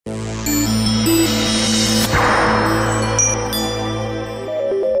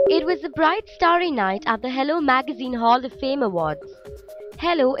bright starry night at the Hello Magazine Hall of Fame Awards.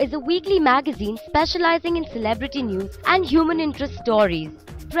 Hello is a weekly magazine specializing in celebrity news and human interest stories.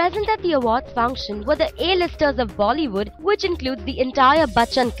 Present at the awards function were the A-listers of Bollywood, which includes the entire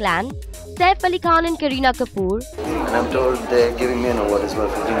Bachchan clan, Saif Ali Khan and Kareena Kapoor. And I'm told they're giving me an award as well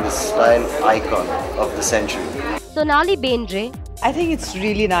for being the style icon of the century. Sonali Bendre. I think it's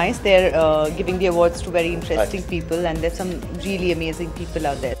really nice. They're giving the awards to very interesting people, and there's some really amazing people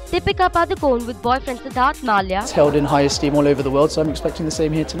out there. Deepika Padukone with boyfriend Siddharth Malya. It's held in high esteem all over the world, so I'm expecting the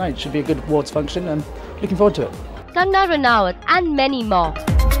same here tonight. It should be a good awards function and looking forward to it. Kangana Ranaut and many more.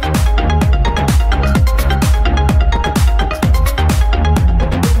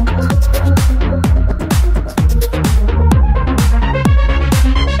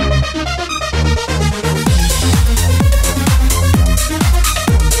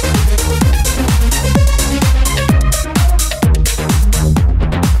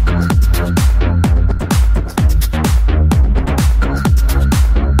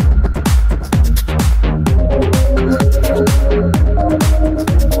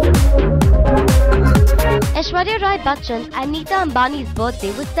 Aishwarya Rai Bachchan and Neeta Ambani's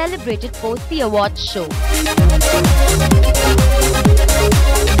birthday was celebrated post the awards show.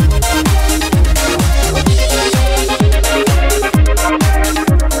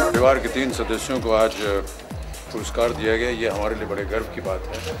 परिवार के 3 सदस्यों को आज पुरस्कार दिया गया। ये हमारे लिए बड़े गर्व की बात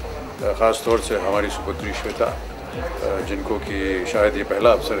है, ख़ास तौर से हमारी सुपुत्री श्वेता, जिनको कि शायद ये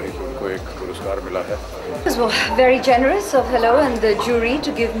पहला अवसर है कि उनको एक पुरस्कार मिला है। It was very generous of Hello and the jury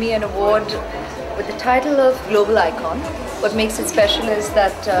to give me an award with the title of Global Icon. What makes it special is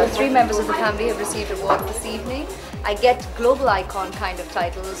that 3 members of the family have received awards this evening. I get Global Icon kind of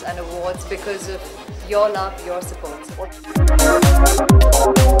titles and awards because of your love, your support.